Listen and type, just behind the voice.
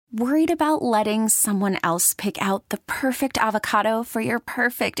Worried about letting someone else pick out the perfect avocado for your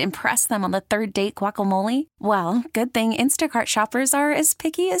perfect impress them on the third date guacamole? Well, good thing Instacart shoppers are as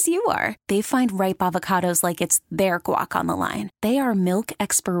picky as you are. They find ripe avocados like it's their guac on the line. They are milk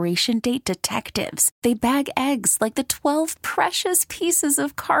expiration date detectives. They bag eggs like the 12 precious pieces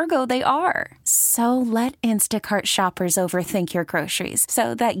of cargo they are. So let Instacart shoppers overthink your groceries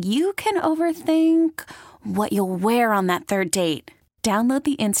so that you can overthink what you'll wear on that third date. Download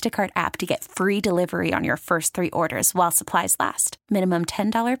the Instacart app to get free delivery on your first 3 orders while supplies last. Minimum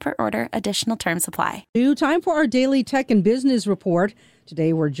 $10 per order. Additional terms apply. New time for our daily tech and business report.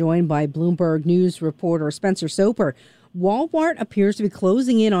 Today we're joined by Bloomberg News reporter Spencer Soper. Walmart appears to be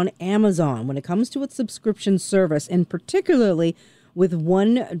closing in on Amazon when it comes to its subscription service, and particularly with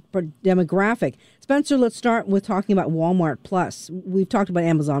one demographic. Spencer, let's start with talking about Walmart Plus. We've talked about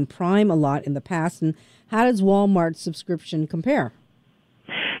Amazon Prime a lot in the past, and how does Walmart's subscription compare?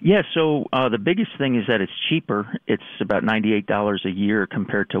 Yeah, so the biggest thing is that it's cheaper. It's about $98 a year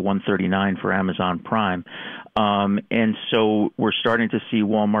compared to $139 for Amazon Prime. And so we're starting to see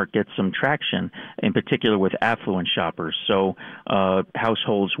Walmart get some traction, in particular with affluent shoppers. So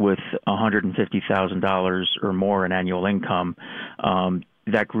households with $150,000 or more in annual income,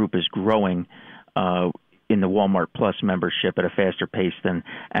 that group is growing in the Walmart Plus membership at a faster pace than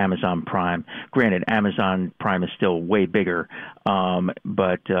Amazon Prime. Granted, Amazon Prime is still way bigger,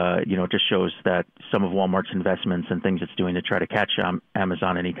 but it just shows that some of Walmart's investments and things it's doing to try to catch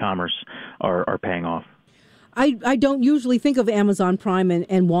Amazon and e-commerce are paying off. I don't usually think of Amazon Prime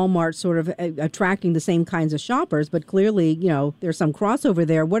and Walmart sort of attracting the same kinds of shoppers, but clearly, there's some crossover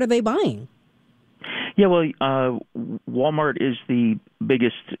there. What are they buying? Yeah, well, Walmart is the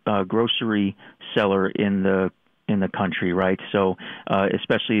biggest grocery seller in the country, right? So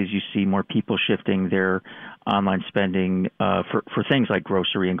especially as you see more people shifting their online spending for things like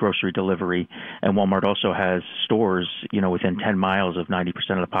grocery and grocery delivery, and Walmart also has stores, within 10 miles of 90%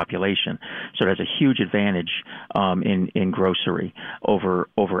 of the population. So it has a huge advantage in grocery over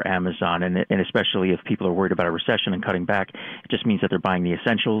Amazon, and especially if people are worried about a recession and cutting back, it just means that they're buying the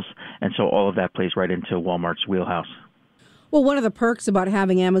essentials, and so all of that plays right into Walmart's wheelhouse. Well, one of the perks about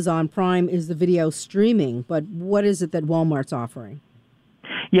having Amazon Prime is the video streaming, but what is it that Walmart's offering?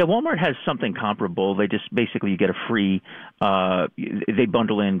 Yeah, Walmart has something comparable. They just basically you get a free, they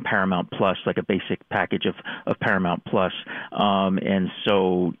bundle in Paramount Plus, like a basic package of Paramount Plus. And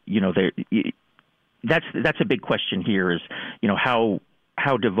so, that's a big question here is, how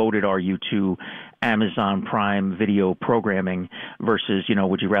devoted are you to Amazon Prime video programming versus,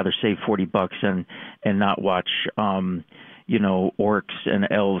 would you rather save $40 and not watch, orcs and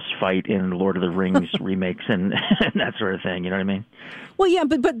elves fight in Lord of the Rings remakes and that sort of thing. You know what I mean? Well, yeah,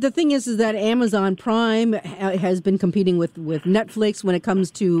 but the thing is that Amazon Prime has been competing with Netflix when it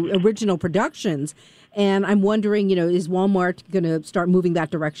comes to original productions. And I'm wondering, is Walmart going to start moving that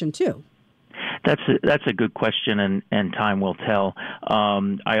direction too? That's a good question, and time will tell.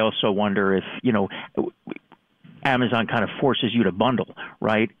 I also wonder if, Amazon kind of forces you to bundle,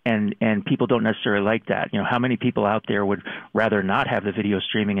 right? And people don't necessarily like that. How many people out there would rather not have the video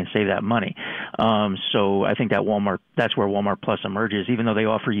streaming and save that money? So I think that's where Walmart Plus emerges. Even though they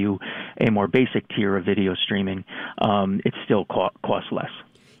offer you a more basic tier of video streaming, it still costs less.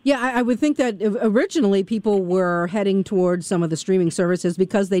 Yeah, I would think that originally people were heading towards some of the streaming services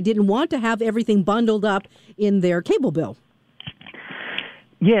because they didn't want to have everything bundled up in their cable bill.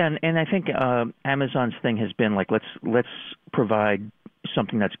 Yeah, and I think Amazon's thing has been like let's provide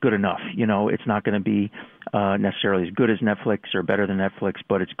something that's good enough. It's not going to be necessarily as good as Netflix or better than Netflix,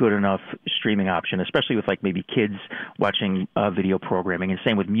 but it's good enough streaming option, especially with like maybe kids watching video programming, and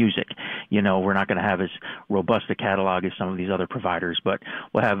same with music. We're not going to have as robust a catalog as some of these other providers, but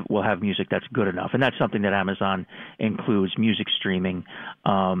we'll have music that's good enough, and that's something that Amazon includes, music streaming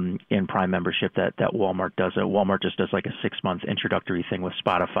in Prime membership that Walmart does. Walmart just does like a 6-month introductory thing with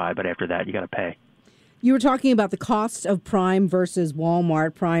Spotify, but after that you got to pay. You were talking about the cost of Prime versus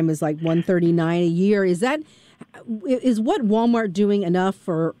Walmart. Prime is like $139 a year. Is what Walmart doing enough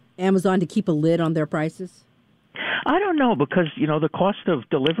for Amazon to keep a lid on their prices? I don't know, because, the cost of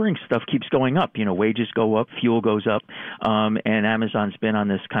delivering stuff keeps going up. Wages go up, fuel goes up, and Amazon's been on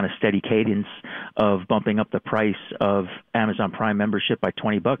this kind of steady cadence of bumping up the price of Amazon Prime membership by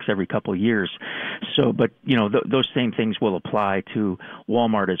 $20 every couple of years. So, but, those same things will apply to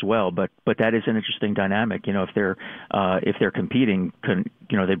Walmart as well. But that is an interesting dynamic. If they're competing,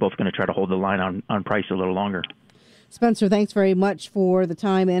 they're both going to try to hold the line on price a little longer. Spencer, thanks very much for the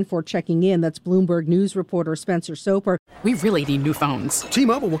time and for checking in. That's Bloomberg News reporter Spencer Soper. We really need new phones.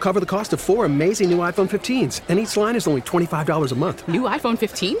 T-Mobile will cover the cost of 4 amazing new iPhone 15s, and each line is only $25 a month. New iPhone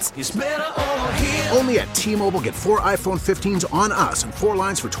 15s? It's better over here. Only at T-Mobile, get 4 iPhone 15s on us and 4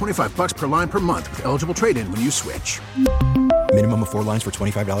 lines for $25 per line per month with eligible trade-in when you switch. Minimum of 4 lines for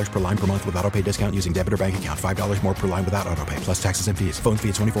 $25 per line per month with autopay discount using debit or bank account. $5 more per line without autopay, plus taxes and fees. Phone fee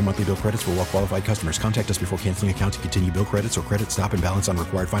at 24 monthly bill credits for well-qualified customers. Contact us before canceling account to continue bill credits or credit stop and balance on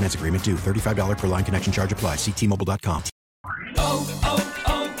required finance agreement due. $35 per line connection charge applies. See T-Mobile.com.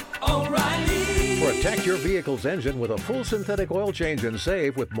 O'Reilly. Protect your vehicle's engine with a full synthetic oil change and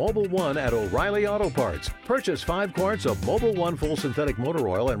save with Mobil 1 at O'Reilly Auto Parts. Purchase 5 quarts of Mobil 1 full synthetic motor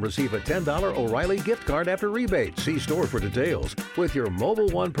oil and receive a $10 O'Reilly gift card after rebate. See store for details. With your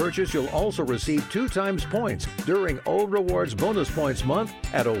Mobil 1 purchase, you'll also receive 2 times points during O Rewards Bonus Points Month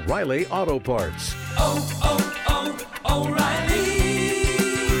at O'Reilly Auto Parts. O'Reilly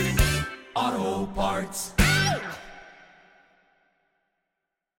Auto Parts.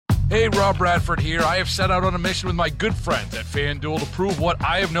 Hey, Rob Bradford here. I have set out on a mission with my good friends at FanDuel to prove what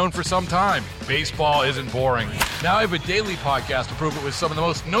I have known for some time. Baseball isn't boring. Now I have a daily podcast to prove it with some of the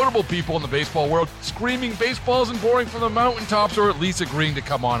most notable people in the baseball world, screaming baseball isn't boring from the mountaintops, or at least agreeing to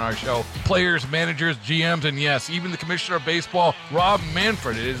come on our show. Players, managers, GMs, and yes, even the commissioner of baseball, Rob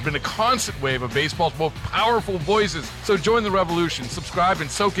Manfred. It has been a constant wave of baseball's most powerful voices. So join the revolution. Subscribe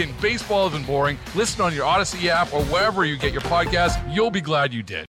and soak in Baseball Isn't Boring. Listen on your Odyssey app or wherever you get your podcasts. You'll be glad you did.